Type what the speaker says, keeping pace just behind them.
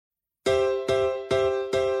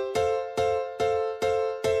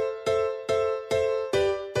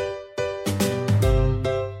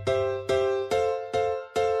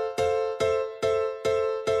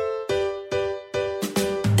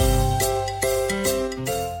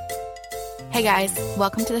Hey guys,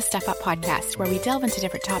 welcome to the Step Up podcast, where we delve into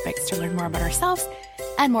different topics to learn more about ourselves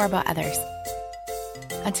and more about others.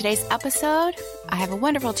 On today's episode, I have a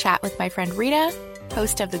wonderful chat with my friend Rita,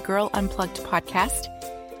 host of the Girl Unplugged podcast,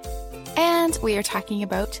 and we are talking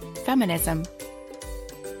about feminism.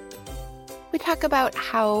 We talk about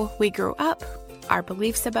how we grew up, our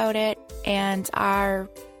beliefs about it, and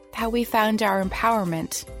how we found our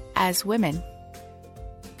empowerment as women.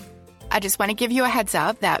 I just want to give you a heads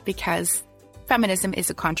up that because feminism is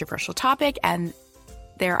a controversial topic and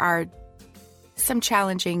there are some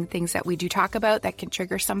challenging things that we do talk about that can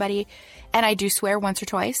trigger somebody, and I do swear once or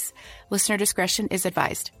twice, listener discretion is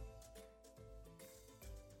advised.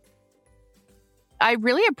 I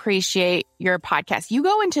really appreciate your podcast. You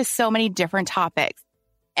go into so many different topics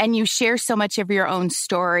and you share so much of your own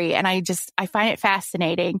story, and I find it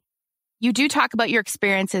fascinating. You do talk about your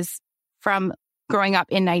experiences from growing up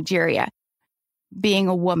in Nigeria, being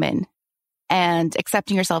a woman and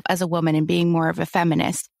accepting yourself as a woman and being more of a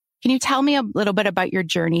feminist. Can you tell me a little bit about your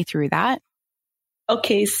journey through that?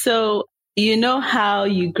 Okay, so you know how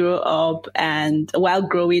you grow up, and while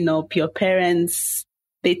growing up, your parents,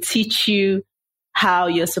 they teach you how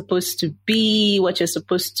you're supposed to be, what you're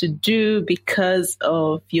supposed to do because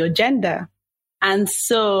of your gender. And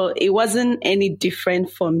so it wasn't any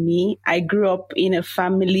different for me. I grew up in a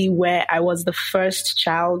family where I was the first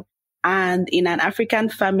child. And in an African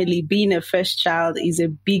family, being a first child is a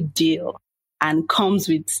big deal and comes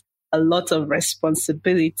with a lot of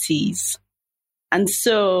responsibilities. And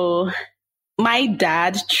so my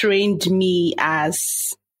dad trained me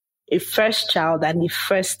as a first child and a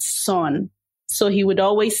first son. So he would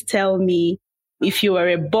always tell me, if you were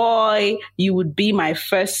a boy, you would be my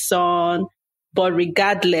first son. But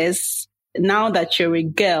regardless, now that you're a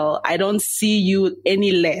girl, I don't see you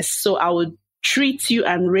any less. So I would treat you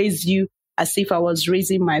and raise you as if I was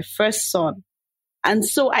raising my first son. And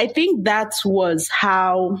so I think that was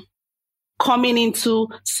how coming into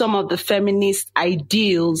some of the feminist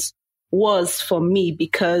ideals was for me,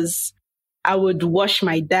 because I would wash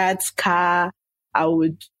my dad's car. I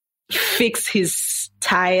would fix his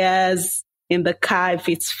tires in the car if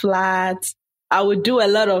it's flat. I would do a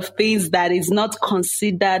lot of things that is not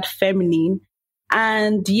considered feminine.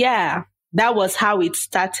 And yeah, that was how it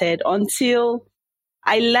started until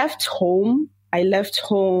I left home.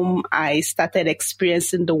 I started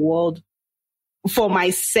experiencing the world for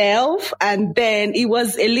myself. And then it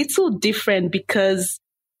was a little different because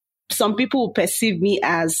some people perceive me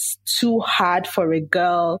as too hard for a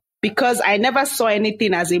girl because I never saw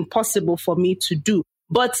anything as impossible for me to do.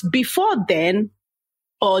 But before then,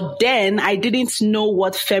 I didn't know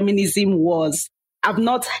what feminism was. I've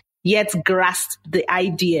not yet grasped the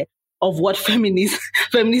idea of what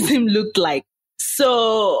feminism looked like.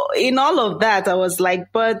 So in all of that, I was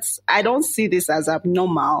like, but I don't see this as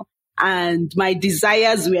abnormal. And my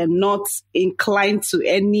desires were not inclined to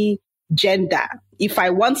any gender. If I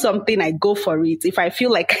want something, I go for it. If I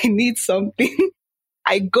feel like I need something,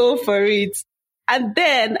 I go for it. And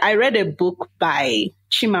then I read a book by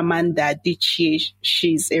Chimamanda Adichie.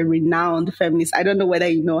 She's a renowned feminist. I don't know whether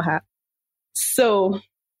you know her. So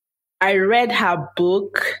I read her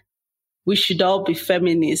book, We Should All Be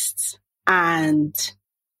Feminists. And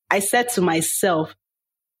I said to myself,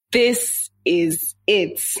 this is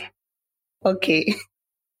it. Okay.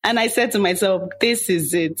 And I said to myself, this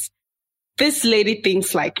is it. This lady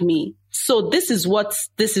thinks like me. So this is what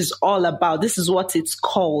this is all about. This is what it's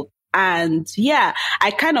called. And yeah,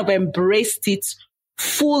 I kind of embraced it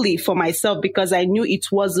fully for myself because I knew it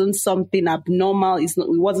wasn't something abnormal. It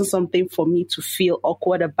wasn't something for me to feel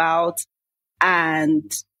awkward about. And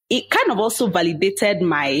it kind of also validated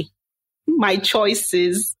my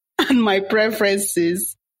choices and my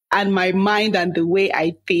preferences and my mind and the way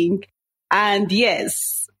I think. And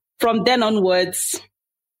yes, from then onwards,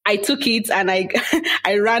 I took it and I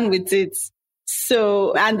ran with it.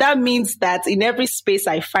 So, and that means that in every space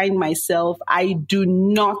I find myself, I do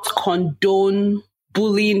not condone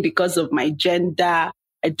bullying because of my gender.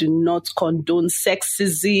 I do not condone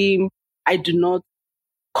sexism. I do not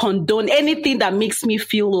condone anything that makes me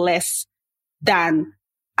feel less than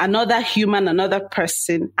another human, another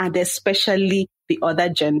person, and especially the other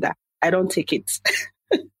gender. I don't take it.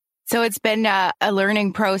 So it's been a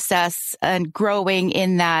learning process and growing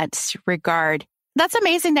in that regard. That's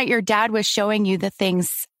amazing that your dad was showing you the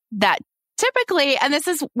things that typically, and this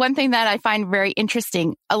is one thing that I find very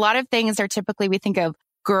interesting. A lot of things are typically, we think of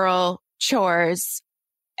girl chores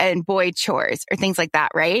and boy chores or things like that,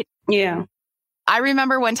 right? Yeah. I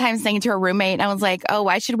remember one time saying to a roommate, I was like, oh,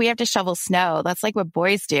 why should we have to shovel snow? That's like what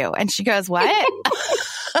boys do. And she goes, what?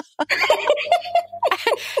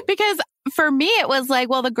 Because for me, it was like,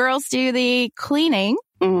 well, the girls do the cleaning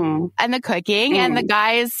and the cooking and the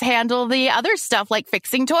guys handle the other stuff like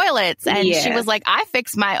fixing toilets. And she was like, I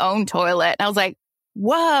fix my own toilet. And I was like,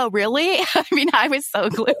 whoa, really? I mean, I was so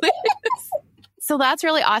clueless. So that's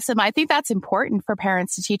really awesome. I think that's important for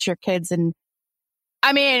parents to teach your kids. And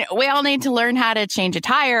I mean, we all need to learn how to change a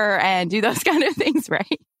tire and do those kind of things,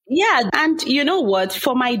 right? Yeah. And you know what?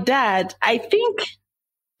 For my dad, I think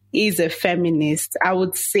he's a feminist. I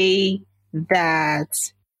would say that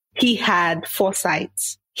he had foresight.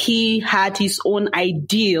 He had his own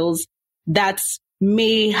ideals that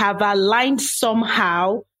may have aligned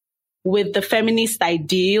somehow with the feminist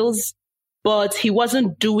ideals, but he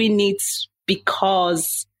wasn't doing it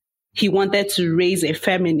because he wanted to raise a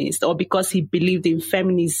feminist or because he believed in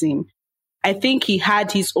feminism. I think he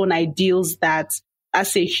had his own ideals that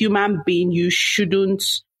as a human being, you shouldn't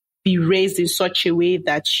be raised in such a way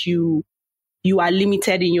that you are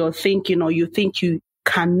limited in your thinking, or you think you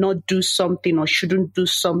cannot do something or shouldn't do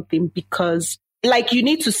something, because like you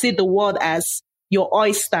need to see the world as your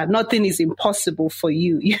oyster. Nothing is impossible for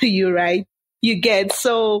you. You're right. You get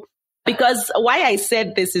so, because why I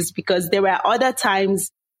said this is because there were other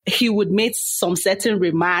times he would make some certain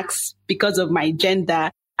remarks because of my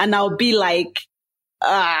gender. And I'll be like,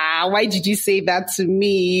 why did you say that to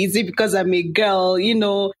me? Is it because I'm a girl? You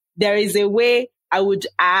know, there is a way I would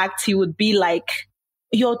act. He would be like,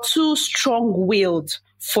 you're too strong-willed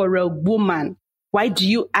for a woman. Why do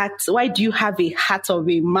you act? Why do you have a heart of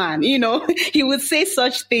a man? You know, he would say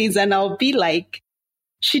such things and I'll be like,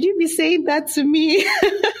 should you be saying that to me?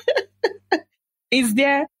 Is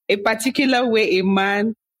there a particular way a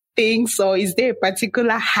man thinks, or is there a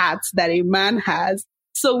particular heart that a man has?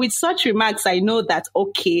 So with such remarks, I know that,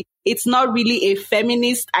 okay, it's not really a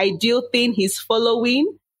feminist ideal thing he's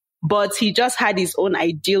following, but he just had his own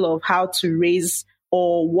ideal of how to raise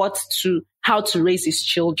or how to raise his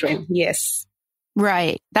children. Yes.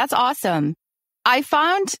 Right. That's awesome. I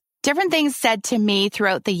found different things said to me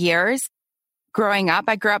throughout the years. Growing up,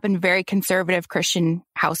 I grew up in a very conservative Christian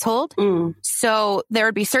household. So there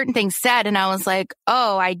would be certain things said and I was like,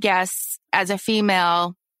 oh, I guess as a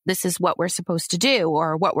female, this is what we're supposed to do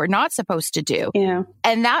or what we're not supposed to do. Yeah.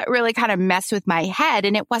 And that really kind of messed with my head.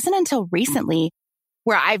 And it wasn't until recently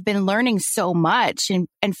where I've been learning so much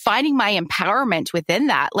and finding my empowerment within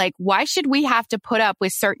that. Like, why should we have to put up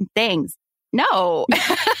with certain things? No.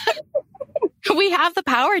 We have the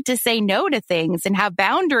power to say no to things and have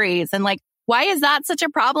boundaries. And like, why is that such a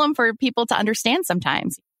problem for people to understand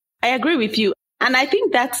sometimes? I agree with you. And I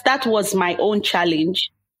think that was my own challenge.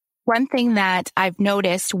 One thing that I've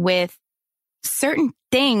noticed with certain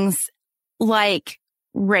things like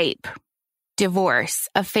rape, divorce,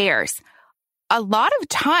 affairs, a lot of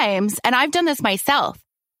times, and I've done this myself,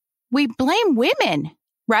 we blame women,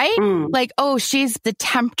 right? Like, oh, she's the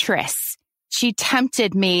temptress. She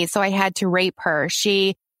tempted me, so I had to rape her.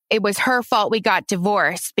 It was her fault we got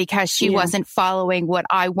divorced because she wasn't following what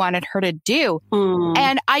I wanted her to do.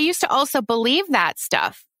 And I used to also believe that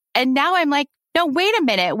stuff. And now I'm like, no, wait a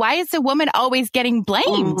minute. Why is the woman always getting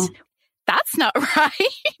blamed? That's not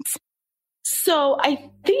right. So I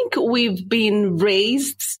think we've been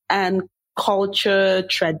raised, and culture,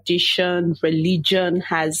 tradition, religion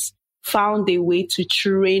has found a way to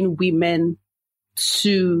train women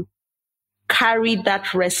to carry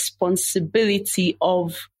that responsibility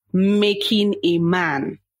of making a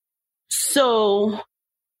man. So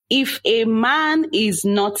if a man is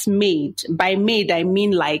not made, by made, I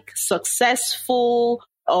mean like successful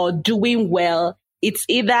or doing well, it's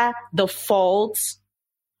either the fault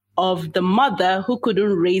of the mother who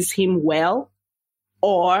couldn't raise him well,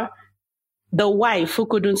 or the wife who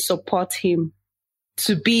couldn't support him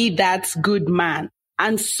to be that good man.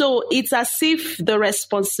 And so it's as if the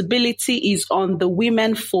responsibility is on the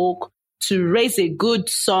women folk to raise a good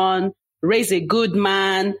son, raise a good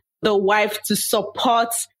man, the wife to support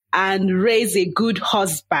and raise a good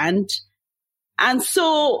husband. And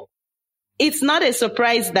so it's not a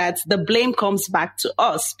surprise that the blame comes back to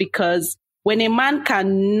us, because when a man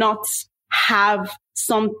cannot have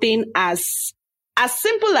something as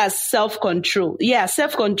simple as self-control. Yeah,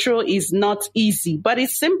 self-control is not easy, but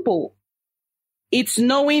it's simple. It's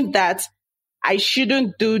knowing that I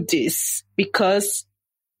shouldn't do this because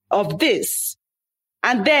of this.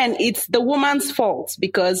 And then it's the woman's fault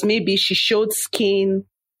because maybe she showed skin.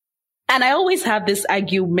 And I always have this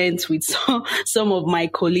argument with some of my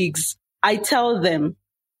colleagues. I tell them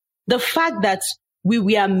the fact that we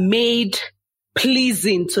were made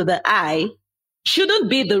pleasing to the eye shouldn't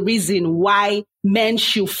be the reason why men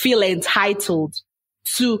should feel entitled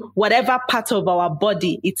to whatever part of our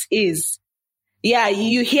body it is. Yeah,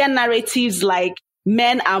 you hear narratives like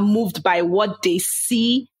men are moved by what they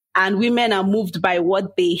see and women are moved by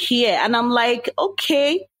what they hear. And I'm like,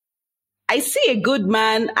 okay, I see a good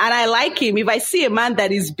man and I like him. If I see a man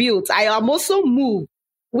that is built, I am also moved.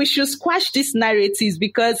 We should squash these narratives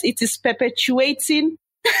because it is perpetuating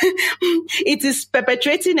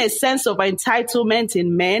a sense of entitlement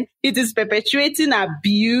in men. It is perpetuating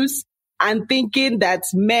abuse and thinking that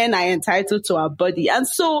men are entitled to our body. And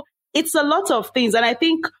so it's a lot of things. And I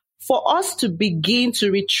think for us to begin to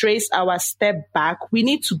retrace our step back, we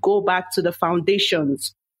need to go back to the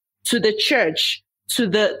foundations, to the church,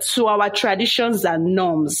 to our traditions and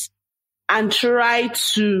norms, and try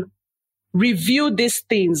to review these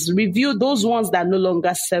things, review those ones that no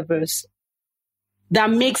longer serve us, that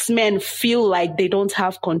makes men feel like they don't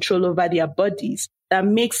have control over their bodies, that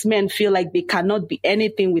makes men feel like they cannot be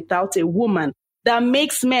anything without a woman, that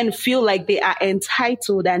makes men feel like they are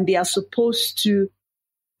entitled and they are supposed to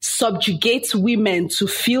subjugate women to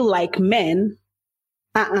feel like men.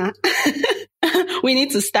 We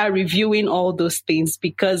need to start reviewing all those things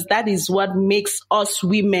because that is what makes us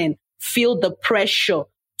women feel the pressure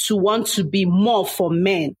to want to be more for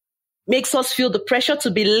men, makes us feel the pressure to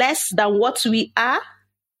be less than what we are.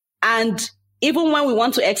 And even when we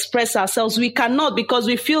want to express ourselves, we cannot because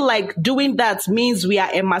we feel like doing that means we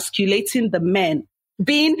are emasculating the men.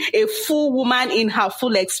 Being a full woman in her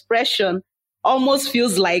full expression almost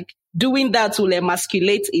feels like doing that will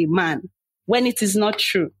emasculate a man when it is not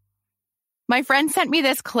true. My friend sent me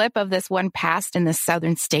this clip of this one pastor in the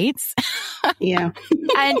southern states. Yeah.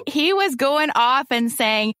 And he was going off and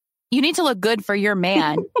saying, you need to look good for your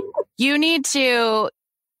man. You need to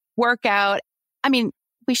work out. I mean,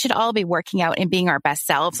 we should all be working out and being our best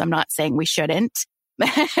selves. I'm not saying we shouldn't.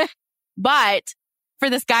 But for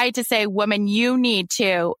this guy to say, woman, you need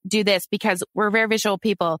to do this because we're very visual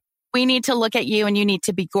people. We need to look at you and you need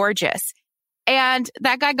to be gorgeous. And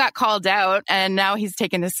that guy got called out and now he's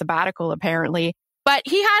taking a sabbatical apparently. But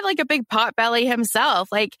he had like a big pot belly himself.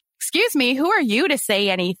 Like, excuse me, who are you to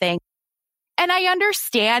say anything? And I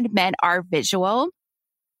understand men are visual,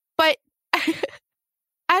 but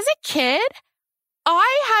as a kid,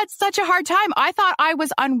 I had such a hard time. I thought I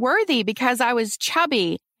was unworthy because I was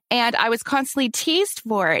chubby and I was constantly teased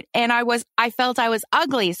for it. And I felt I was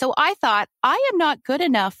ugly. So I thought I am not good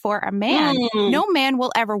enough for a man. No man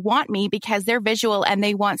will ever want me because they're visual and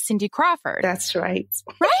they want Cindy Crawford. That's right.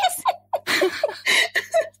 Right?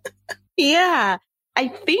 Yeah. I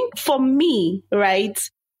think for me, right,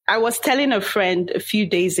 I was telling a friend a few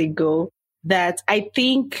days ago that I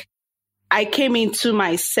think I came into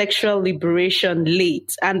my sexual liberation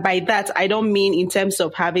late. And by that, I don't mean in terms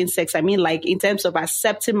of having sex. I mean like in terms of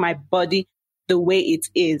accepting my body the way it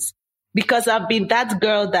is. Because I've been that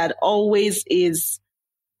girl that always is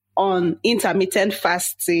on intermittent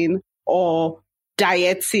fasting or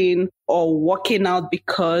dieting or working out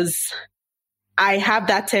because I have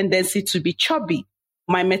that tendency to be chubby.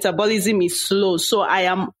 My metabolism is slow. So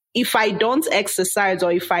if I don't exercise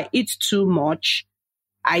or if I eat too much,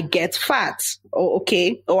 I get fat or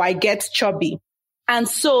I get chubby. And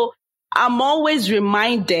so I'm always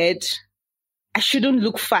reminded I shouldn't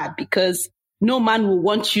look fat because no man will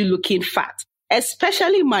want you looking fat,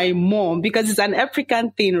 especially my mom, because it's an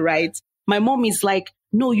African thing, right? My mom is like,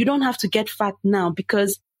 no, you don't have to get fat now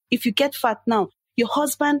because if you get fat now, your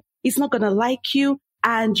husband is not going to like you.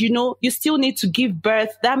 And, you still need to give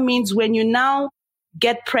birth. That means when you now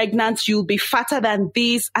get pregnant, you'll be fatter than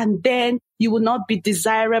this and then you will not be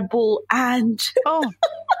desirable. And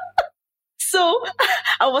so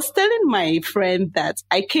I was telling my friend that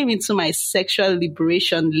I came into my sexual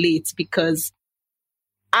liberation late because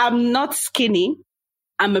I'm not skinny.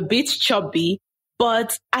 I'm a bit chubby,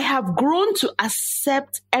 but I have grown to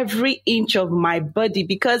accept every inch of my body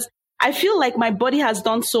because I feel like my body has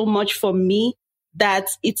done so much for me that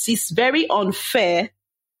it is very unfair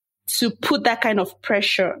to put that kind of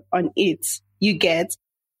pressure on it. You get?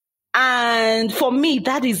 And for me,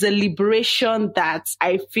 that is a liberation that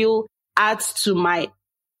I feel adds to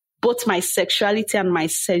both my sexuality and my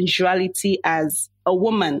sensuality as a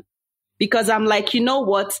woman. Because I'm like, you know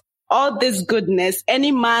what? All this goodness,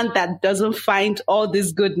 any man that doesn't find all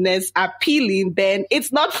this goodness appealing, then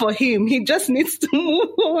it's not for him. He just needs to move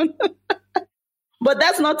on. But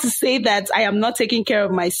that's not to say that I am not taking care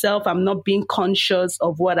of myself. I'm not being conscious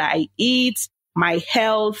of what I eat, my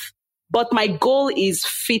health. But my goal is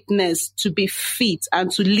fitness, to be fit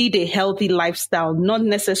and to lead a healthy lifestyle, not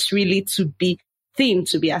necessarily to be thin,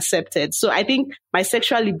 to be accepted. So I think my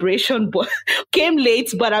sexual liberation came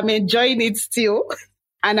late, but I'm enjoying it still.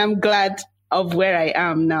 And I'm glad of where I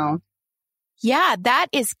am now. Yeah, that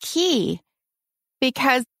is key.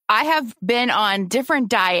 because I have been on different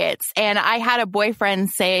diets, and I had a boyfriend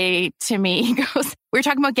say to me, he goes, we were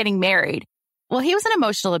talking about getting married. Well, he was an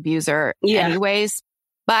emotional abuser anyways,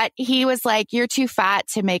 but he was like, you're too fat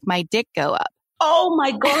to make my dick go up. Oh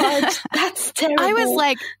my God, that's terrible. I was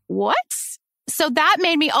like, what? So that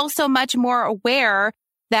made me also much more aware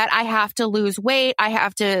that I have to lose weight. I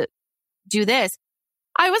have to do this.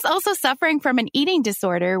 I was also suffering from an eating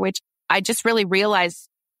disorder, which I just really realized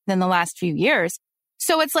in the last few years.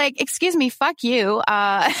 So it's like, excuse me, fuck you.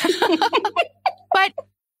 But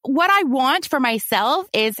what I want for myself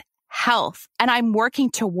is health, and I'm working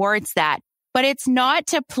towards that. But it's not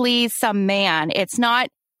to please some man. It's not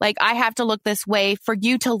like I have to look this way for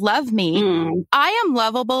you to love me. I am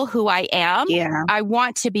lovable who I am. Yeah. I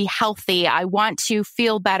want to be healthy. I want to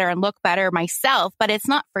feel better and look better myself, but it's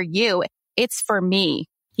not for you. It's for me.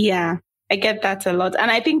 Yeah. I get that a lot. And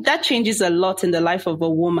I think that changes a lot in the life of a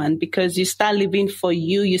woman, because you start living for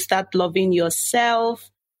you, you start loving yourself.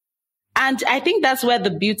 And I think that's where the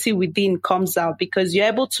beauty within comes out, because you're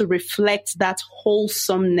able to reflect that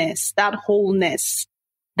wholesomeness, that wholeness,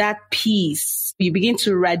 that peace. You begin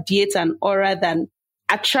to radiate an aura that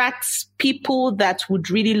attracts people that would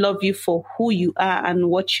really love you for who you are and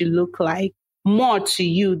what you look like more to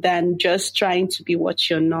you than just trying to be what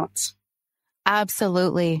you're not.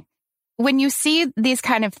 Absolutely. When you see these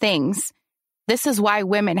kind of things, this is why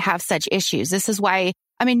women have such issues. This is why,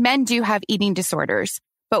 I mean, men do have eating disorders,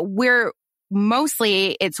 but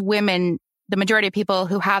it's women. The majority of people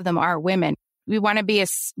who have them are women. We want to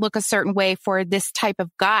look a certain way for this type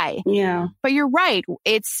of guy. Yeah. But you're right.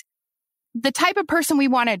 It's the type of person we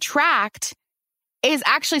want to attract is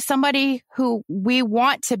actually somebody who we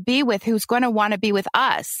want to be with, who's going to want to be with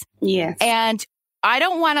us. Yes. And I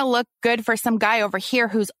don't want to look good for some guy over here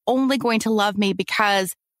who's only going to love me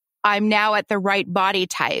because I'm now at the right body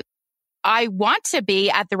type. I want to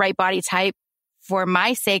be at the right body type for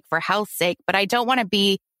my sake, for health's sake, but I don't want to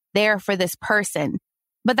be there for this person.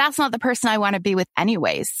 But that's not the person I want to be with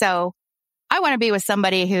anyways. So I want to be with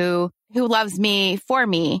somebody who loves me for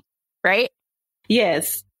me, right?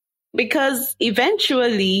 Yes. Because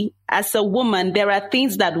eventually, as a woman, there are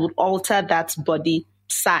things that would alter that body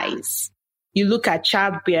size. You look at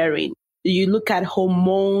childbearing, you look at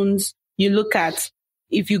hormones, you look at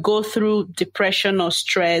if you go through depression or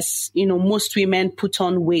stress, most women put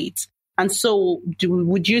on weight. And so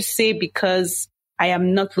would you say because I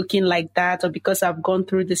am not looking like that, or because I've gone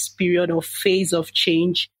through this period or phase of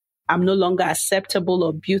change, I'm no longer acceptable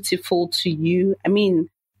or beautiful to you? I mean,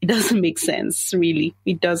 it doesn't make sense, really.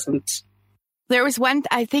 It doesn't. There was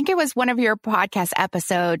I think it was one of your podcast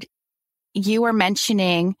episodes, you were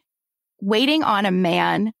mentioning waiting on a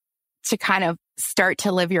man to kind of start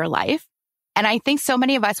to live your life. And I think so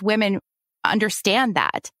many of us women understand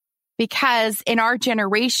that, because in our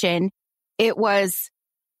generation, it was,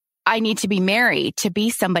 I need to be married to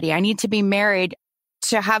be somebody. I need to be married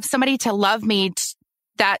to have somebody to love me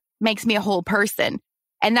that makes me a whole person.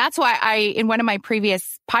 And that's why in one of my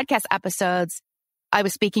previous podcast episodes, I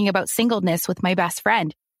was speaking about singleness with my best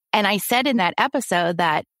friend. And I said in that episode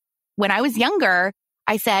that when I was younger,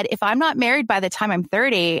 I said, if I'm not married by the time I'm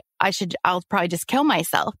 30, I'll probably just kill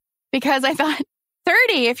myself, because I thought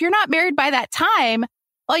 30, if you're not married by that time,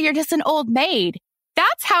 well, you're just an old maid.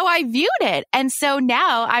 That's how I viewed it. And so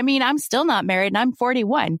now, I mean, I'm still not married and I'm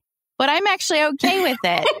 41, but I'm actually okay with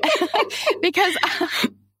it because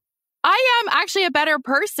I am actually a better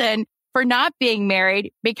person for not being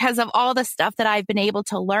married because of all the stuff that I've been able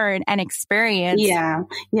to learn and experience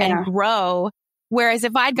and grow. Whereas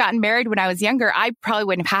if I'd gotten married when I was younger, I probably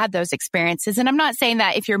wouldn't have had those experiences. And I'm not saying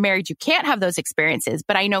that if you're married, you can't have those experiences,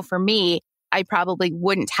 but I know for me, I probably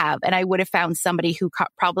wouldn't have. And I would have found somebody who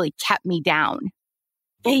probably kept me down.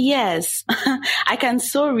 Yes, I can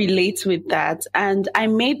so relate with that. And I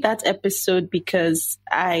made that episode because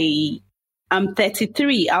I'm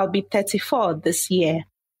 33. I'll be 34 this year.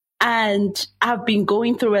 And I've been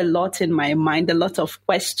going through a lot in my mind, a lot of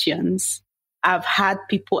questions. I've had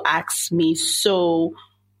people ask me, so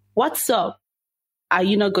what's up? Are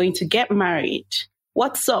you not going to get married?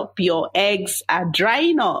 What's up? Your eggs are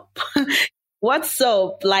drying up. What's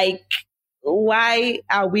up? Like, why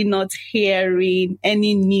are we not hearing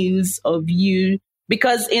any news of you?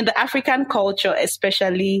 Because in the African culture,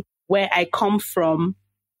 especially where I come from,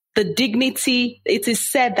 it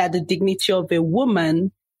is said that the dignity of a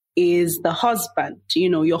woman is the husband.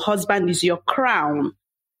 Your husband is your crown.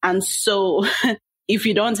 And so if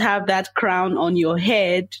you don't have that crown on your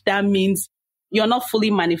head, that means you're not fully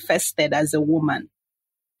manifested as a woman.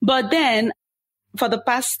 But then for the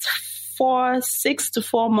past for 6 to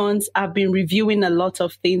 4 months, I've been reviewing a lot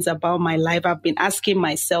of things about my life. I've been asking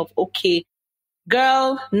myself, okay,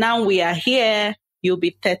 girl, now we are here. You'll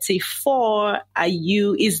be 34.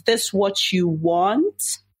 Is this what you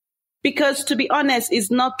want? Because to be honest,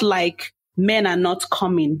 it's not like men are not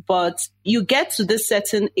coming, but you get to this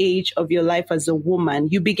certain age of your life as a woman,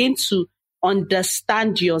 you begin to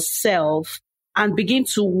understand yourself and begin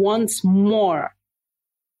to want more.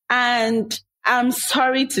 And I'm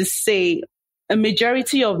sorry to say, a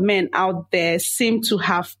majority of men out there seem to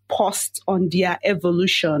have paused on their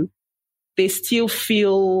evolution. They still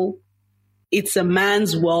feel it's a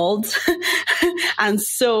man's world. And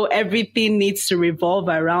so everything needs to revolve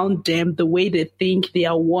around them, the way they think,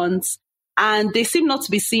 their wants. And they seem not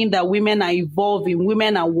to be seeing that women are evolving.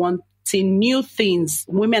 Women are wanting new things.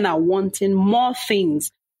 Women are wanting more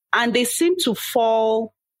things. And they seem to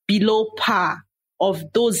fall below par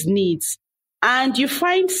of those needs. And you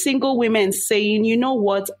find single women saying, you know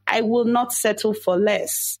what, I will not settle for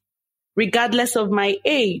less, regardless of my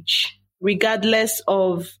age, regardless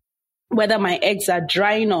of whether my eggs are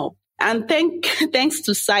drying up. And thanks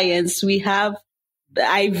to science, we have the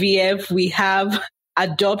IVF, we have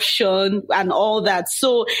adoption and all that.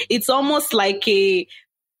 So it's almost like a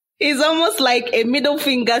middle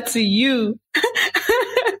finger to you.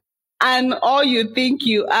 And all you think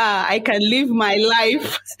you are, I can live my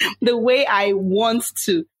life the way I want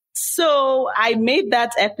to. So I made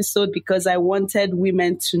that episode because I wanted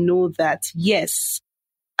women to know that, yes,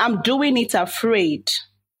 I'm doing it afraid.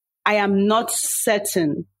 I am not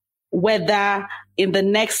certain whether in the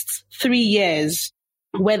next 3 years,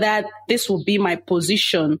 whether this will be my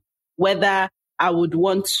position, whether I would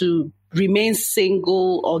want to remain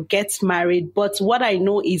single or get married. But what I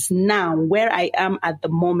know is now, where I am at the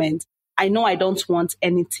moment, I know I don't want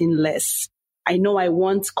anything less. I know I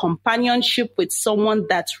want companionship with someone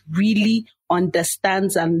that really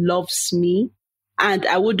understands and loves me. And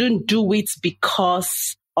I wouldn't do it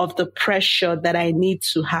because of the pressure that I need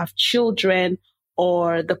to have children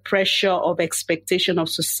or the pressure of expectation of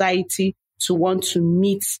society to want to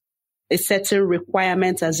meet a certain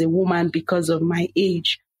requirement as a woman because of my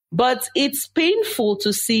age. But it's painful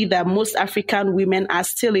to see that most African women are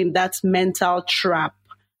still in that mental trap,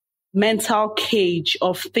 mental cage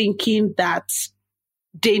of thinking that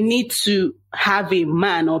they need to have a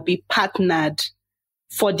man or be partnered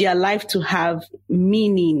for their life to have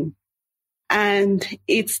meaning. And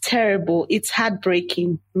it's terrible. It's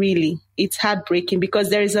heartbreaking, really. It's heartbreaking because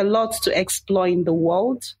there is a lot to explore in the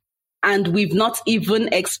world. And we've not even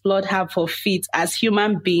explored half of it as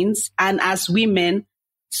human beings and as women.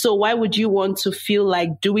 So why would you want to feel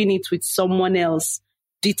like doing it with someone else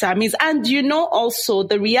determines? And also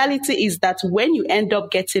the reality is that when you end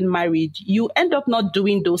up getting married, you end up not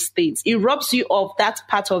doing those things. It robs you of that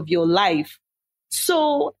part of your life.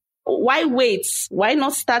 So why wait? Why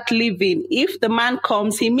not start living? If the man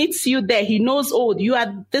comes, he meets you there, he knows, oh, you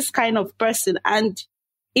are this kind of person. And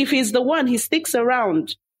if he's the one, he sticks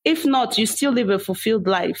around. If not, you still live a fulfilled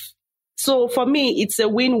life. So for me, it's a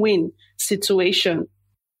win-win situation.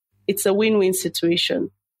 It's a win-win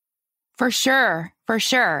situation. For sure. For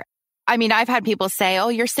sure. I mean, I've had people say, oh,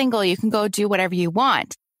 you're single, you can go do whatever you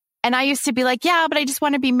want. And I used to be like, yeah, but I just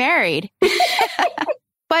want to be married.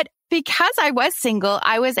 But because I was single,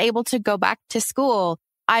 I was able to go back to school.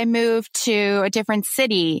 I moved to a different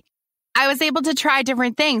city. I was able to try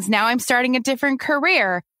different things. Now I'm starting a different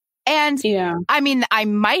career. And I mean, I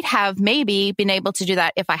might have maybe been able to do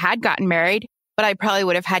that if I had gotten married, but I probably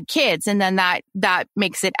would have had kids. And then that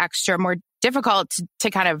makes it extra more difficult to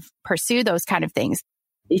kind of pursue those kind of things.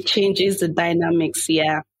 It changes the dynamics.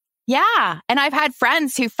 Yeah. Yeah. And I've had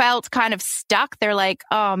friends who felt kind of stuck. They're like,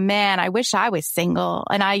 oh man, I wish I was single.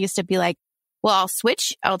 And I used to be like, well,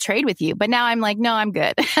 I'll trade with you. But now I'm like, no, I'm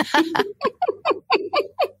good.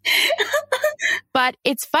 But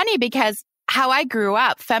it's funny because how I grew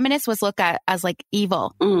up, feminists was looked at as like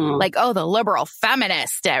evil. Like, oh, the liberal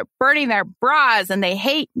feminists, they're burning their bras and they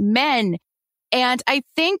hate men. And I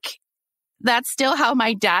think that's still how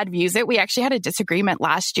my dad views it. We actually had a disagreement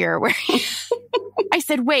last year where I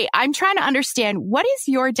said, wait, I'm trying to understand, what is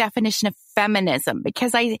your definition of feminism?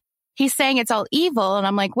 Because he's saying it's all evil. And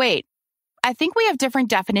I'm like, wait, I think we have different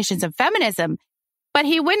definitions of feminism. But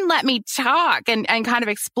he wouldn't let me talk and kind of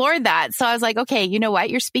explore that. So I was like, okay, you know what?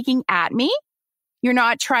 You're speaking at me. You're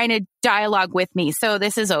not trying to dialogue with me. So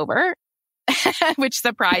this is over, which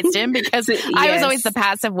surprised him because I was always the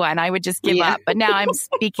passive one. I would just give up. But now I'm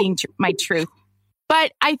speaking my truth.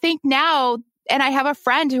 But I think now, and I have a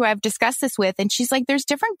friend who I've discussed this with, and she's like, there's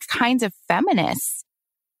different kinds of feminists.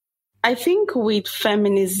 I think with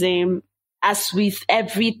feminism, as with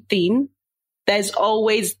everything, there's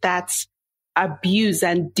always that abuse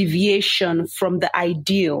and deviation from the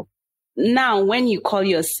ideal. Now, when you call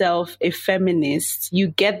yourself a feminist, you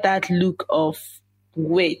get that look of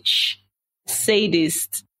witch,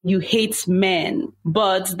 sadist, you hate men.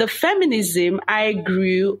 But the feminism I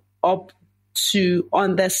grew up to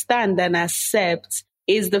understand and accept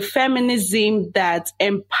is the feminism that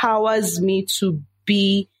empowers me to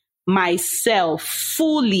be myself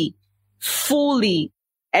fully.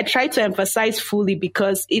 I try to emphasize fully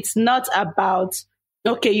because it's not about,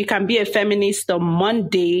 okay, you can be a feminist on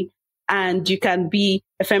Monday and you can be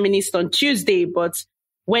a feminist on Tuesday, but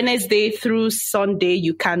Wednesday through Sunday,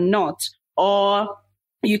 you cannot. Or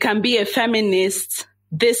you can be a feminist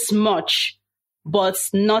this much, but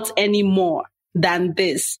not any more than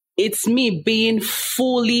this. It's me being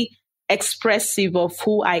fully expressive of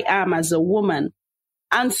who I am as a woman.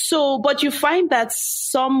 And so, but you find that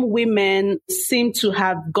some women seem to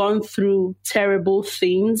have gone through terrible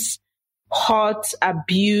things, hurt,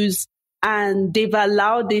 abuse, and they've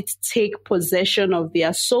allowed it to take possession of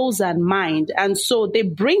their souls and mind. And so they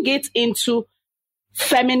bring it into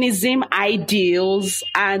feminism ideals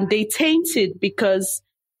and they taint it because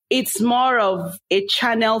it's more of a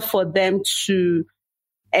channel for them to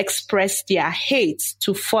express their hate,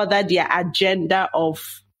 to further their agenda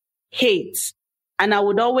of hate. And I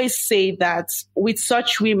would always say that with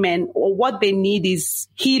such women, what they need is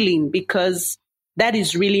healing because that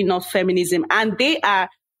is really not feminism. And they are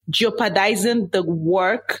jeopardizing the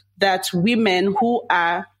work that women who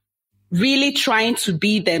are really trying to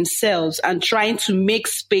be themselves and trying to make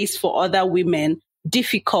space for other women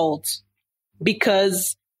difficult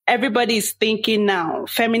because everybody is thinking now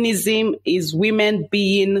feminism is women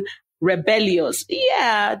being rebellious.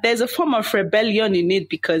 Yeah, there's a form of rebellion in it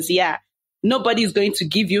because, nobody's going to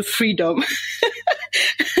give you freedom.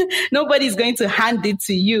 Nobody's going to hand it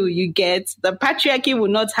to you. You get the patriarchy will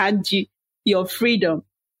not hand you your freedom.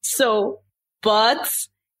 So, but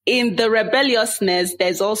in the rebelliousness,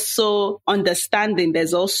 there's also understanding.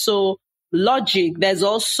 There's also logic. There's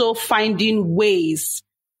also finding ways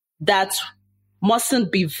that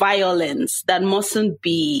mustn't be violence, that mustn't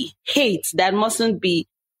be hate, that mustn't be,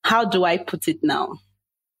 how do I put it now?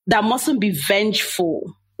 That mustn't be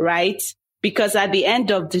vengeful, right? Because at the end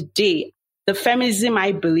of the day, the feminism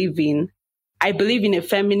I believe in a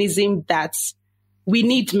feminism that we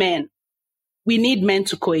need men. We need men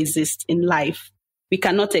to coexist in life. We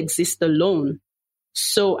cannot exist alone.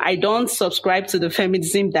 So I don't subscribe to the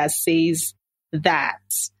feminism that says that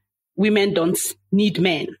women don't need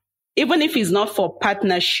men. Even if it's not for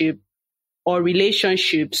partnership or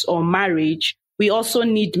relationships or marriage, we also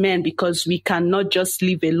need men because we cannot just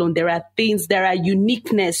live alone. There are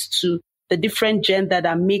uniqueness to the different gender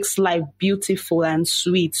that makes life beautiful and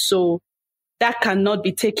sweet. So that cannot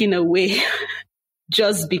be taken away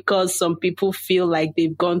just because some people feel like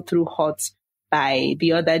they've gone through hurt by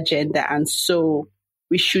the other gender. And so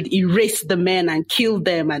we should erase the men and kill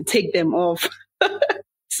them and take them off.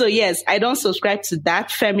 So yes, I don't subscribe to that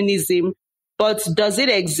feminism, but does it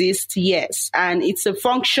exist? Yes. And it's a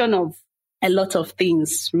function of a lot of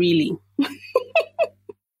things, really.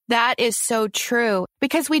 That is so true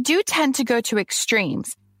because we do tend to go to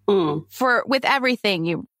extremes with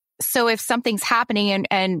everything. So if something's happening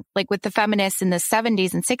and like with the feminists in the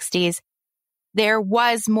 70s and 60s, there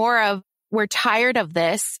was more of, we're tired of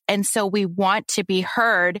this. And so we want to be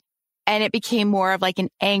heard. And it became more of like an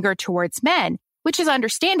anger towards men, which is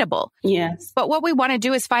understandable. Yes. But what we want to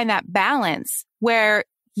do is find that balance where,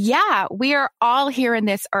 we are all here in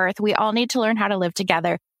this earth. We all need to learn how to live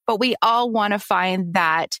together. But we all want to find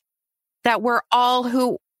that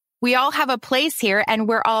we all have a place here and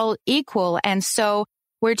we're all equal. And so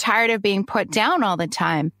we're tired of being put down all the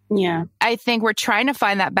time. Yeah. I think we're trying to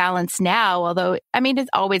find that balance now, although, it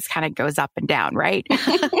always kind of goes up and down, right?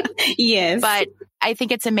 Yes. But I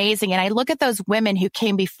think it's amazing. And I look at those women who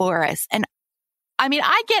came before us and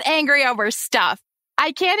I get angry over stuff.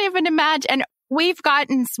 I can't even imagine. And we've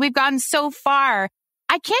gotten so far.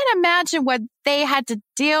 I can't imagine what they had to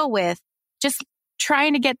deal with just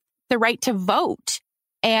trying to get the right to vote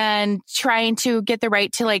and trying to get the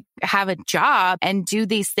right to like have a job and do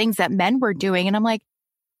these things that men were doing. And I'm like,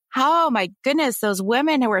 oh my goodness, those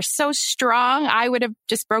women who were so strong, I would have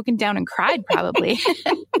just broken down and cried probably.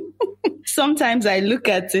 Sometimes I look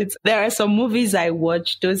at it. There are some movies I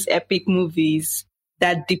watch, those epic movies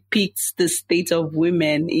that depicts the state of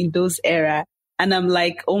women in those era. And I'm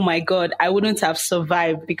like, oh my God, I wouldn't have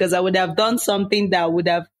survived because I would have done something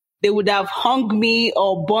that they would have hung me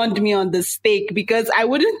or burned me on the stake because I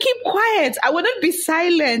wouldn't keep quiet. I wouldn't be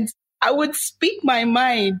silent. I would speak my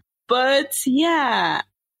mind. But yeah,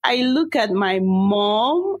 I look at my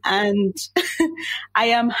mom and I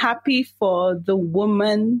am happy for the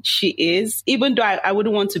woman she is, even though I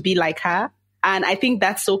wouldn't want to be like her. And I think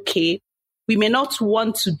that's okay. We may not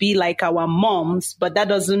want to be like our moms, but that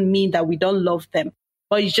doesn't mean that we don't love them.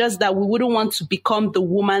 But it's just that we wouldn't want to become the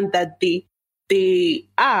woman that they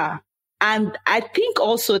are. And I think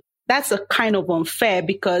also that's a kind of unfair,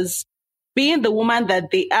 because being the woman that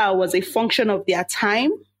they are was a function of their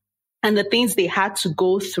time and the things they had to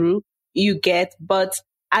go through, you get. But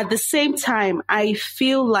at the same time, I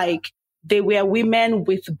feel like they were women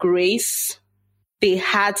with grace. They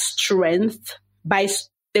had strength.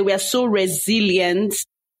 They were so resilient.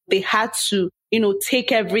 They had to,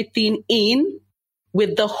 take everything in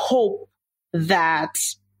with the hope that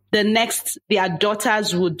their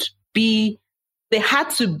daughters would be, they had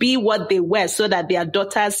to be what they were so that their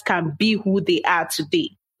daughters can be who they are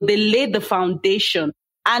today. They laid the foundation.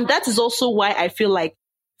 And that is also why I feel like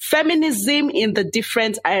feminism in the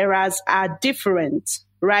different eras are different,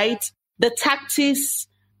 right? The tactics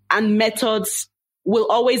and methods will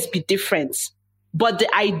always be different, but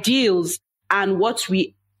the ideals and what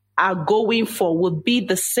we are going for will be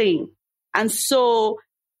the same. And so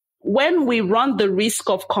when we run the risk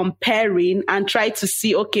of comparing and try to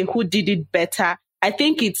see, okay, who did it better, I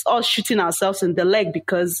think it's us shooting ourselves in the leg,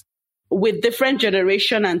 because with different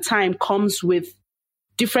generation and time comes with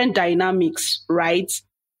different dynamics, right?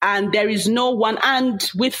 And there is no one. And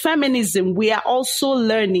with feminism, we are also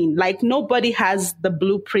learning, like nobody has the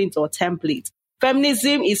blueprint or template.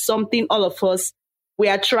 Feminism is something all of us, we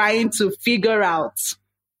are trying to figure out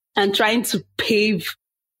and trying to pave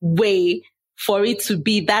way for it to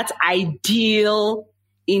be that ideal,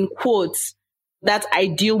 in quotes, that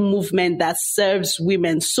ideal movement that serves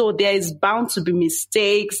women. So there is bound to be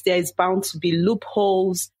mistakes. There is bound to be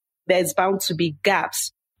loopholes. There's bound to be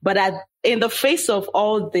gaps. But in the face of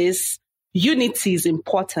all this, unity is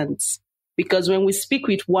important, because when we speak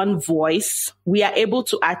with one voice, we are able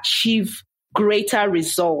to achieve greater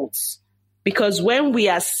results. Because when we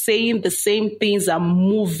are saying the same things and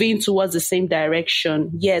moving towards the same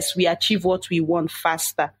direction, yes, we achieve what we want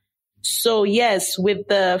faster. So yes, with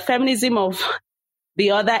the feminism of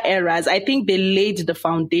the other eras, I think they laid the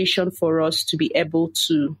foundation for us to be able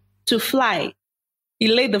to fly. He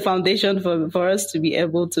laid the foundation for us to be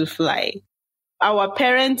able to fly. Our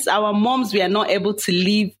parents, our moms, we are not able to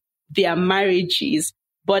leave their marriages,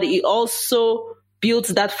 but he also built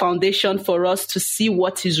that foundation for us to see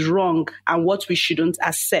what is wrong and what we shouldn't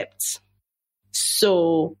accept.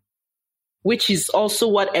 So, which is also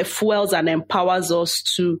what fuels and empowers us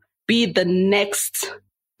to be the next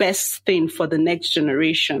best thing for the next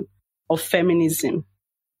generation of feminism.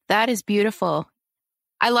 That is beautiful.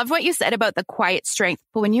 I love what you said about the quiet strength.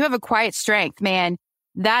 But when you have a quiet strength, man,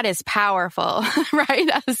 that is powerful, right?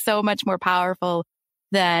 That is so much more powerful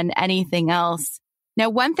than anything else.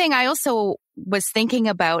 Now, one thing I also was thinking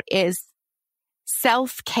about is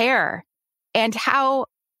self-care, and how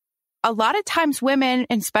a lot of times women,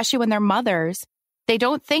 and especially when they're mothers, they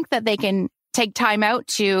don't think that they can take time out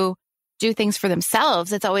to do things for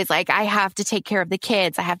themselves. It's always like, I have to take care of the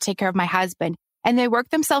kids. I have to take care of my husband. And they work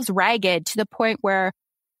themselves ragged to the point where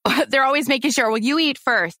they're always making sure, well, you eat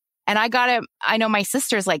first. And I know my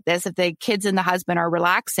sister's like this. If the kids and the husband are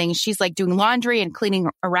relaxing, she's like doing laundry and cleaning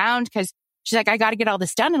around, because she's like, I got to get all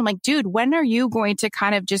this done. And I'm like, dude, when are you going to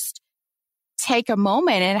kind of just take a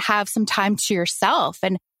moment and have some time to yourself?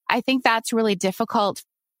 And I think that's really difficult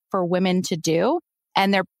for women to do.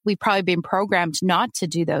 And we've probably been programmed not to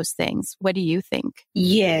do those things. What do you think?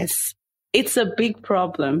 Yes, it's a big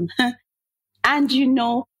problem. And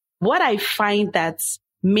what I find that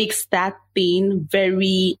makes that thing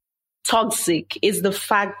very toxic is the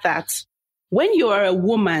fact that when you are a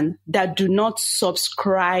woman that do not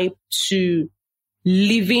subscribe to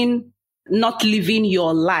not living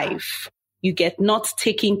your life, you get not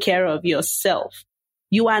taking care of yourself,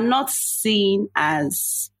 you are not seen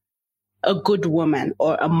as a good woman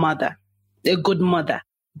or a good mother,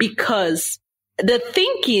 because the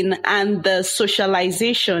thinking and the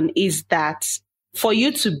socialization is that for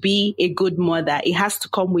you to be a good mother, it has to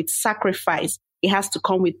come with sacrifice. It has to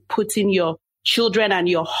come with putting your children and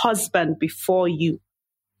your husband before you,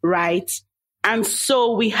 right? And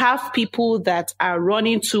so we have people that are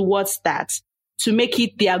running towards that to make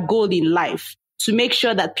it their goal in life, to make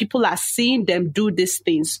sure that people are seeing them do these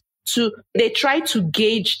things. They try to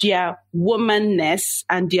gauge their womanness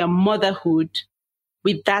and their motherhood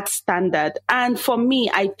with that standard. And for me,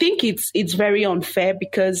 I think it's very unfair,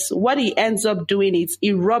 because what it ends up doing is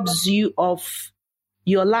it robs you of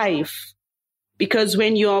your life. Because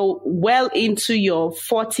when you're well into your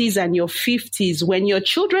 40s and your 50s, when your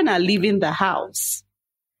children are leaving the house,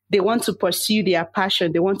 they want to pursue their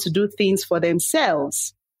passion. They want to do things for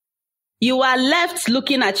themselves. You are left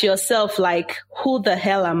looking at yourself like, who the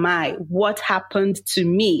hell am I? What happened to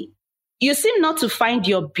me? You seem not to find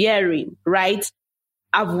your bearing, right?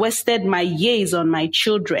 I've wasted my years on my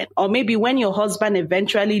children. Or maybe when your husband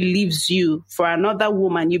eventually leaves you for another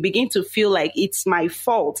woman, you begin to feel like it's my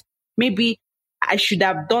fault. Maybe I should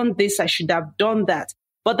have done this, I should have done that.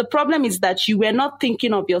 But the problem is that you were not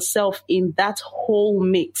thinking of yourself in that whole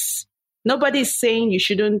mix. Nobody is saying you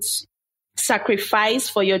shouldn't sacrifice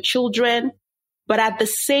for your children, but at the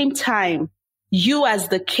same time, you as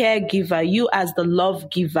the caregiver, you as the love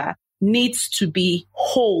giver needs to be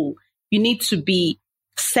whole. You need to be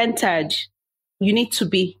centered. You need to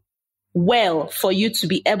be well for you to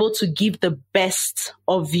be able to give the best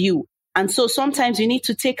of you. And so sometimes you need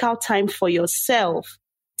to take out time for yourself,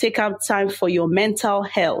 take out time for your mental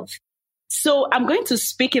health. So I'm going to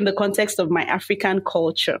speak in the context of my African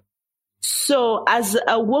culture. So as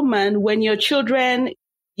a woman, when your children,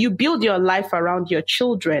 you build your life around your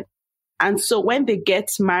children. And so when they get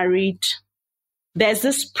married, there's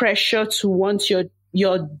this pressure to want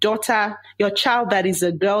your daughter, your child that is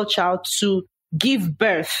a girl child, to give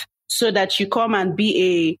birth so that you come and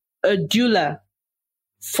be a doula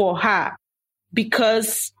for her,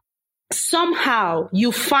 because somehow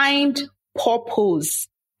you find purpose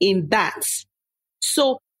in that.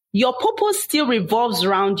 So your purpose still revolves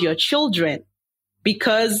around your children,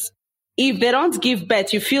 because if they don't give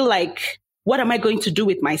birth, you feel like, what am I going to do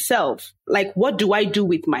with myself? Like, what do I do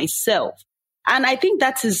with myself? And I think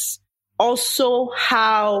that is also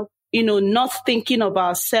how, not thinking of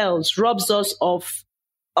ourselves robs us of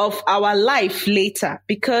our life later,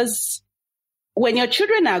 because when your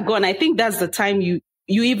children are gone, I think that's the time you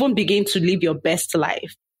even begin to live your best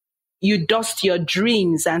life. You dust your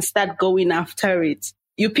dreams and start going after it.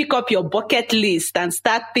 You pick up your bucket list and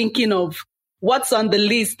start thinking of what's on the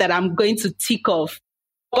list that I'm going to tick off.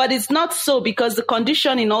 But it's not so, because the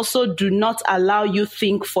conditioning also do not allow you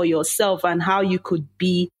think for yourself and how you could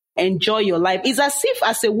enjoy your life. It's as if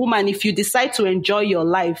as a woman, if you decide to enjoy your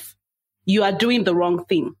life, you are doing the wrong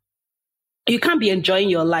thing. You can't be enjoying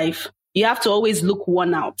your life. You have to always look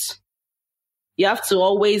worn out. You have to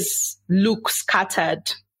always look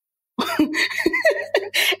scattered.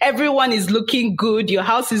 Everyone is looking good. Your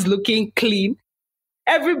house is looking clean.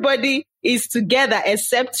 Everybody is together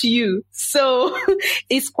except you. So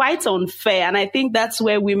it's quite unfair. And I think that's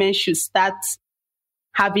where women should start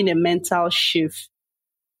having a mental shift,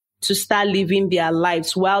 to start living their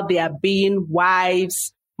lives while they are being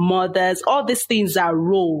wives, mothers. All these things are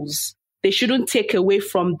roles. They shouldn't take away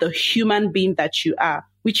from the human being that you are,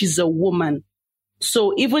 which is a woman.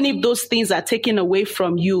 So even if those things are taken away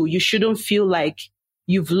from you, you shouldn't feel like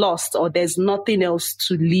you've lost or there's nothing else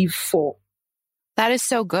to live for. That is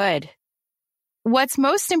so good. What's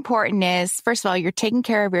most important is, first of all, you're taking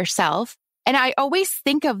care of yourself. And I always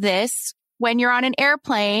think of this when you're on an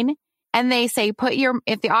airplane and they say,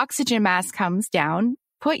 if the oxygen mask comes down,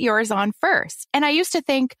 put yours on first. And I used to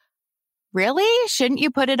think, really? Shouldn't you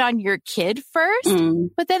put it on your kid first?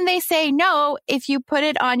 But then they say, no, if you put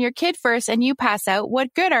it on your kid first and you pass out,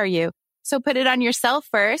 what good are you? So put it on yourself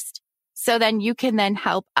first, so then you can then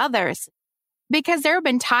help others. Because there have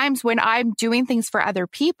been times when I'm doing things for other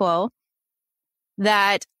people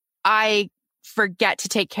that I forget to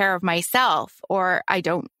take care of myself, or I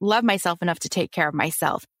don't love myself enough to take care of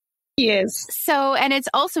myself. Yes. So, and it's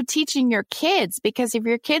also teaching your kids, because if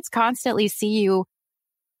your kids constantly see you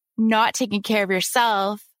not taking care of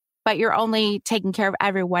yourself, but you're only taking care of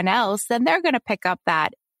everyone else, then they're going to pick up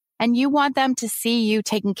that. And you want them to see you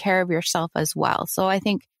taking care of yourself as well. So I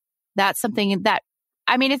think that's something that,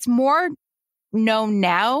 it's more known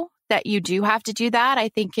now that you do have to do that. I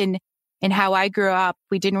think in how I grew up,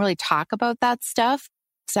 we didn't really talk about that stuff.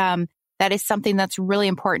 That is something that's really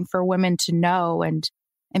important for women to know and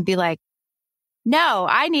be like, no,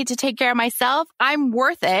 I need to take care of myself. I'm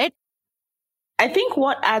worth it. I think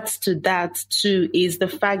what adds to that too is the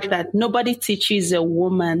fact that nobody teaches a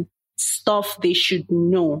woman stuff they should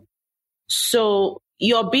know. So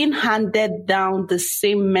you're being handed down the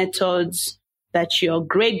same methods that your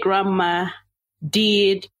great grandma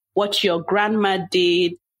did, what your grandma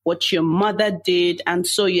did, what your mother did. And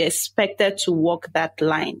so you're expected to walk that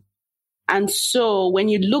line. And so when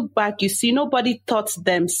you look back, you see nobody taught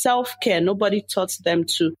them self-care. Nobody taught them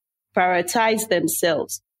to prioritize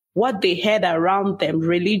themselves. What they had around them,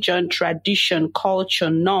 religion, tradition, culture,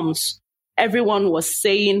 norms, everyone was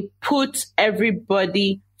saying, put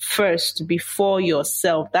everybody first before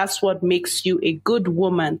yourself. That's what makes you a good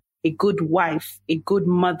woman, a good wife, a good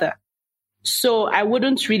mother. So I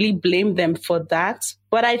wouldn't really blame them for that.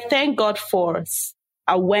 But I thank God for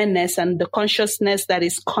awareness and the consciousness that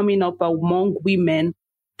is coming up among women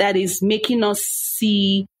that is making us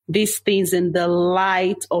see these things in the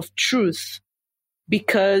light of truth.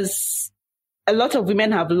 Because a lot of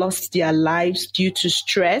women have lost their lives due to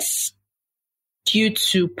stress, due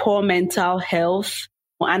to poor mental health.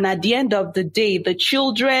 And at the end of the day, the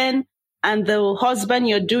children and the husband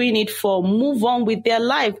you're doing it for move on with their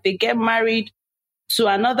life. They get married to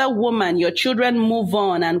another woman. Your children move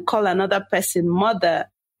on and call another person mother,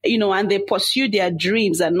 and they pursue their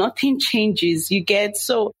dreams and nothing changes. You get,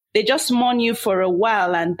 so they just mourn you for a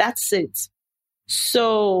while and that's it.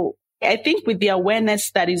 So I think with the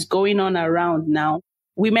awareness that is going on around now,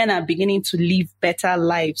 women are beginning to live better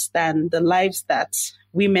lives than the lives that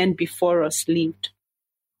women before us lived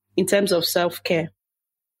in terms of self-care.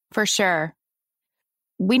 For sure.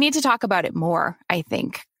 We need to talk about it more, I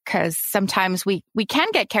think, because sometimes we can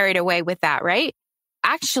get carried away with that, right?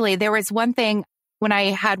 Actually, there was one thing when I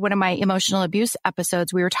had one of my emotional abuse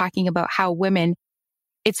episodes, we were talking about how women,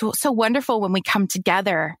 it's so wonderful when we come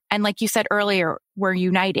together. And like you said earlier, we're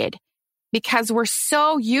united. Because we're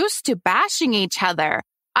so used to bashing each other.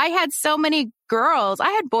 I had so many girls. I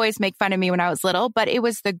had boys make fun of me when I was little, but it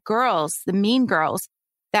was the girls, the mean girls,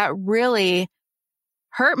 that really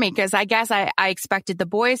hurt me because I guess I expected the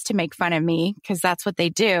boys to make fun of me because that's what they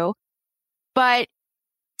do. But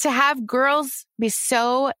to have girls be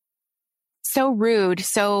so rude,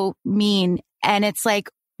 so mean, and it's like,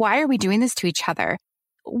 why are we doing this to each other?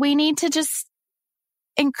 We need to just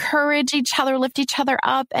encourage each other, lift each other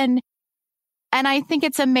up, and I think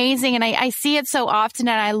it's amazing. And I see it so often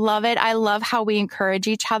and I love it. I love how we encourage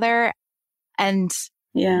each other.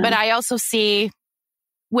 But I also see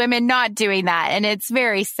women not doing that. And it's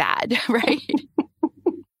very sad, right?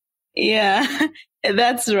 Yeah,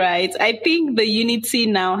 that's right. I think the unity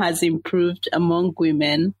now has improved among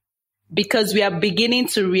women because we are beginning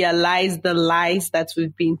to realize the lies that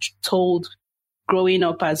we've been told growing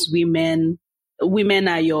up as women. Women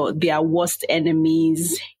are their worst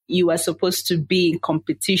enemies. You are supposed to be in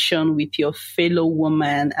competition with your fellow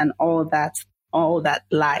woman and all that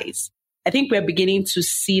lies. I think we're beginning to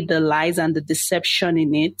see the lies and the deception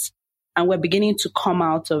in it, and we're beginning to come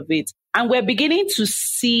out of it. And we're beginning to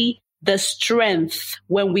see the strength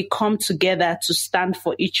when we come together to stand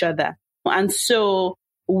for each other. And so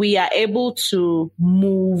we are able to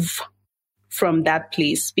move from that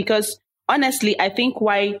place. Because honestly, I think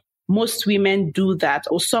why most women do that,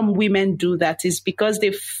 or some women do that, is because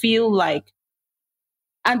they feel like,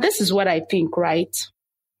 and this is what I think, right?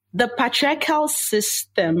 The patriarchal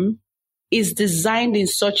system is designed in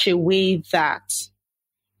such a way that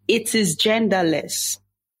it is genderless.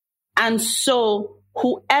 And so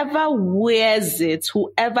whoever wears it,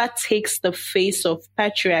 whoever takes the face of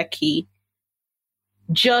patriarchy,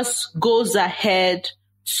 just goes ahead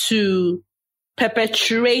to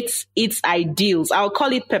perpetuate its ideals. I'll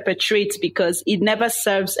call it perpetuate because it never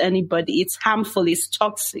serves anybody. It's harmful, it's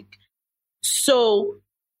toxic. So,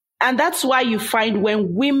 and that's why you find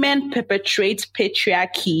when women perpetuate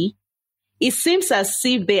patriarchy, it seems as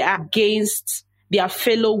if they are against their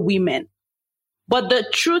fellow women. But the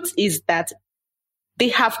truth is that they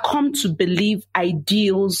have come to believe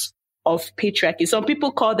ideals of patriarchy. Some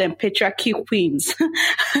people call them patriarchy queens.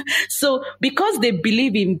 So because they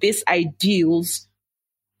believe in these ideals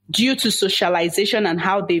due to socialization and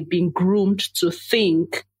how they've been groomed to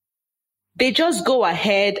think, they just go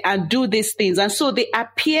ahead and do these things. And so they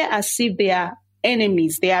appear as if they are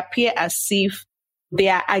enemies. They appear as if they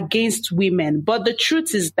are against women. But the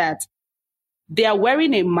truth is that they are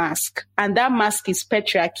wearing a mask, and that mask is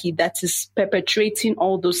patriarchy that is perpetuating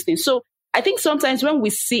all those things. So I think sometimes when we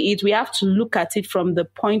see it, we have to look at it from the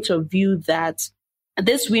point of view that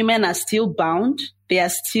these women are still bound. They are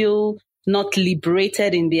still not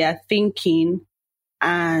liberated in their thinking.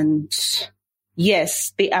 And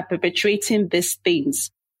yes, they are perpetuating these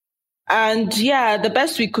things. And yeah, the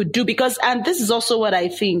best we could do, and this is also what I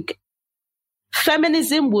think,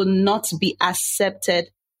 feminism will not be accepted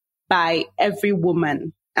by every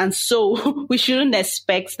woman. And so we shouldn't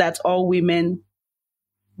expect that all women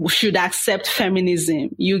should accept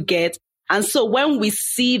feminism, you get. And so when we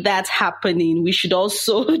see that happening, we should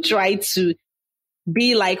also try to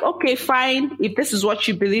be like, okay, fine. If this is what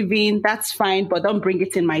you believe in, that's fine, but don't bring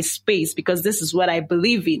it in my space because this is what I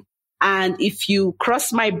believe in. And if you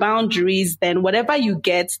cross my boundaries, then whatever you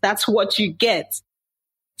get, that's what you get.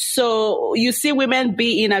 So you see women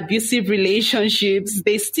be in abusive relationships,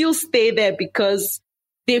 they still stay there because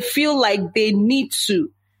they feel like they need to.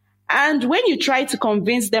 And when you try to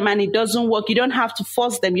convince them and it doesn't work, you don't have to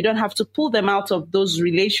force them. You don't have to pull them out of those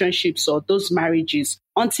relationships or those marriages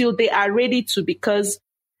until they are ready to, because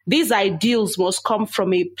these ideals must come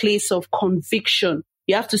from a place of conviction.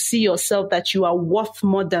 You have to see yourself that you are worth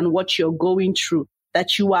more than what you're going through,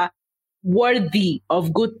 that you are worthy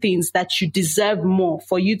of good things, that you deserve more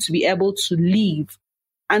for you to be able to live.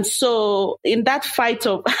 And so in that fight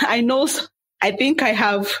of, I think I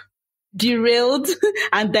have derailed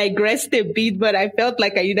and digressed a bit, but I felt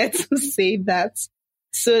like I needed to say that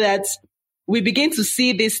so that we begin to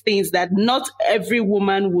see these things, that not every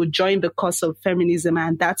woman will join the cause of feminism,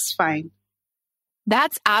 and that's fine.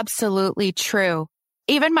 That's absolutely true.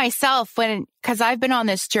 Even myself, because I've been on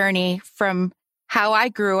this journey from how I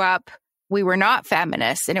grew up, we were not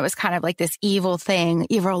feminists, and it was kind of like this evil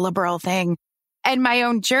liberal thing, and my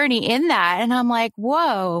own journey in that. And I'm like,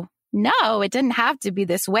 whoa, no, it didn't have to be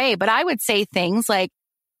this way. But I would say things like,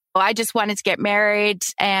 oh, I just wanted to get married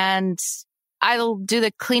and I'll do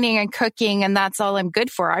the cleaning and cooking and that's all I'm good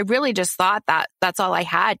for. I really just thought that that's all I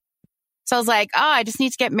had. So I was like, oh, I just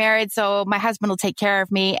need to get married so my husband will take care of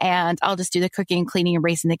me and I'll just do the cooking and cleaning and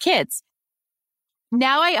raising the kids.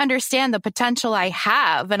 Now I understand the potential I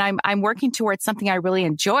have and I'm working towards something I really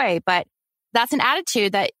enjoy, but that's an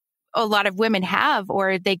attitude that a lot of women have,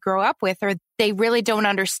 or they grow up with, or they really don't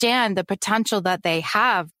understand the potential that they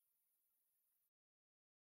have.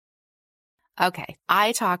 Okay,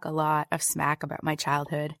 I talk a lot of smack about my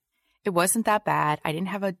childhood. It wasn't that bad. I didn't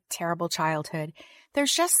have a terrible childhood.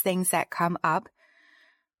 There's just things that come up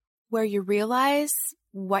where you realize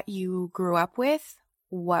what you grew up with,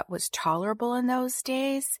 what was tolerable in those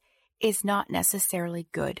days, is not necessarily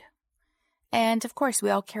good. And of course, we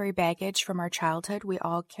all carry baggage from our childhood. We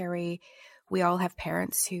all have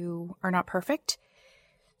parents who are not perfect.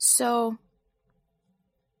 So,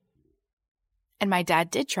 and my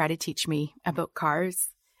dad did try to teach me about cars,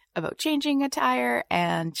 about changing a tire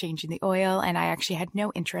and changing the oil. And I actually had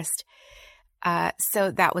no interest.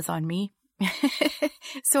 So that was on me.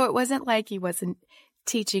 So it wasn't like he wasn't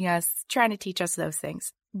trying to teach us those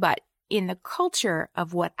things. But in the culture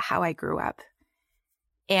of how I grew up,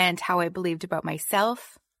 and how I believed about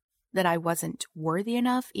myself, that I wasn't worthy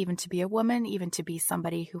enough even to be a woman, even to be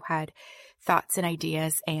somebody who had thoughts and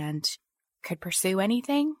ideas and could pursue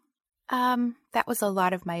anything. That was a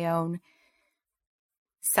lot of my own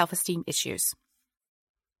self-esteem issues.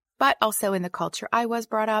 But also in the culture I was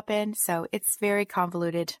brought up in, so it's very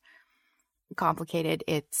convoluted, complicated.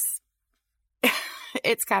 It's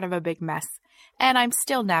kind of a big mess. And I'm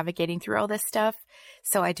still navigating through all this stuff,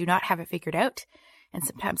 so I do not have it figured out. And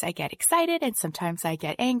sometimes I get excited and sometimes I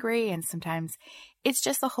get angry and sometimes it's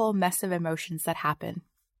just a whole mess of emotions that happen.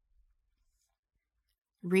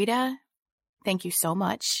 Rita, thank you so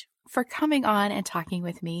much for coming on and talking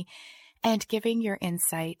with me and giving your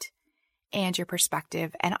insight and your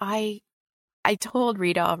perspective. And I told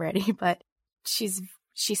Rita already, but she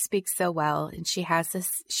speaks so well and she has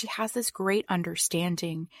this great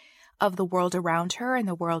understanding of the world around her and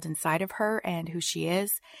the world inside of her and who she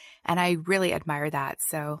is. And I really admire that.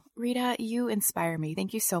 So Rita, you inspire me.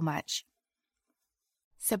 Thank you so much.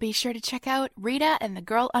 So be sure to check out Rita and the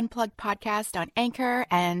Girl Unplugged podcast on Anchor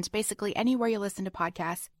and basically anywhere you listen to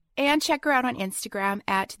podcasts. And check her out on Instagram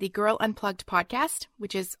at the Girl Unplugged podcast,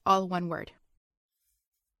 which is all one word.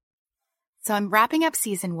 So I'm wrapping up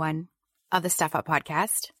season 1 of the Stuff Up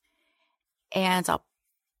podcast. And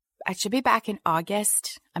I should be back in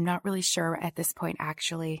August. I'm not really sure at this point,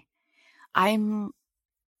 actually.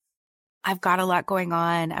 I've got a lot going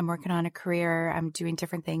on. I'm working on a career. I'm doing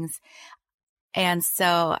different things. And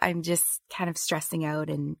so I'm just kind of stressing out.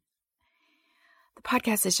 And the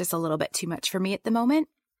podcast is just a little bit too much for me at the moment.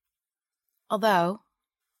 Although,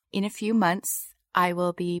 in a few months, I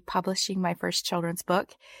will be publishing my first children's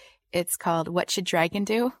book. It's called What Should Dragon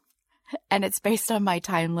Do? And it's based on my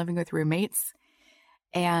time living with roommates.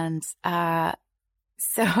 And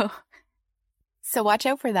so watch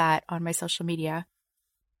out for that on my social media.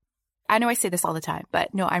 I know I say this all the time,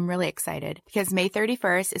 but no, I'm really excited because May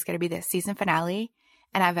 31st is going to be the season finale.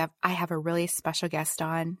 And I have a really special guest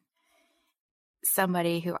on,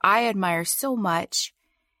 somebody who I admire so much.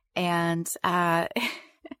 And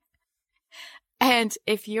and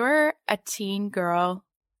if you're a teen girl,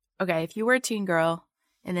 if you were a teen girl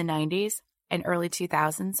in the 90s and early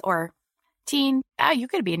 2000s, or teen, you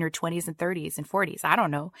could be in your 20s and 30s and 40s. I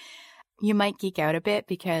don't know. You might geek out a bit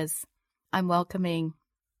because I'm welcoming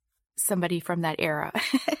somebody from that era.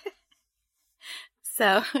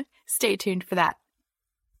 So stay tuned for that.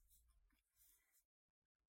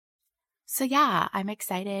 So yeah, I'm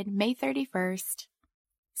excited. May 31st.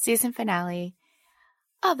 season finale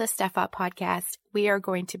of the Steph Up podcast, we are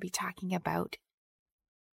going to be talking about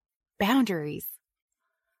boundaries.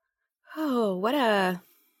 Oh, what a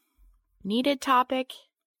needed topic,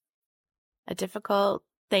 a difficult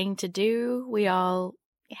thing to do. We all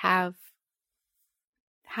have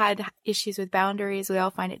had issues with boundaries. We all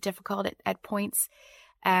find it difficult at points,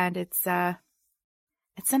 and it's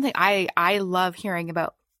something I love hearing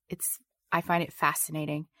about. I find it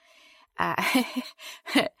fascinating,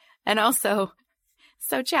 and also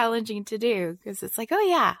so challenging to do, because it's like, oh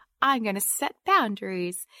yeah, I'm going to set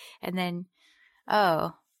boundaries. And then,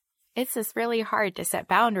 oh, it's just really hard to set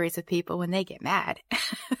boundaries with people when they get mad.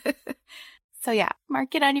 So yeah,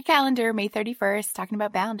 mark it on your calendar, May 31st, talking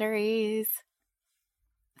about boundaries.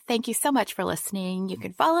 Thank you so much for listening. You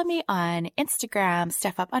can follow me on Instagram,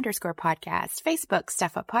 StephUp_podcast, Facebook,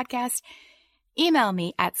 Steph Up Podcast. Email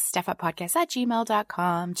me at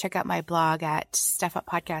stephuppodcast@gmail.com. Check out my blog at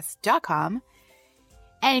stephuppodcast.com.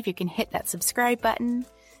 And if you can hit that subscribe button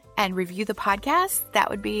and review the podcast, that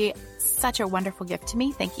would be such a wonderful gift to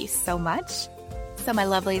me. Thank you so much. So my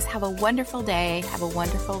lovelies, have a wonderful day. Have a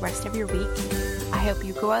wonderful rest of your week. I hope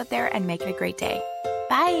you go out there and make it a great day.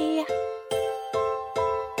 Bye.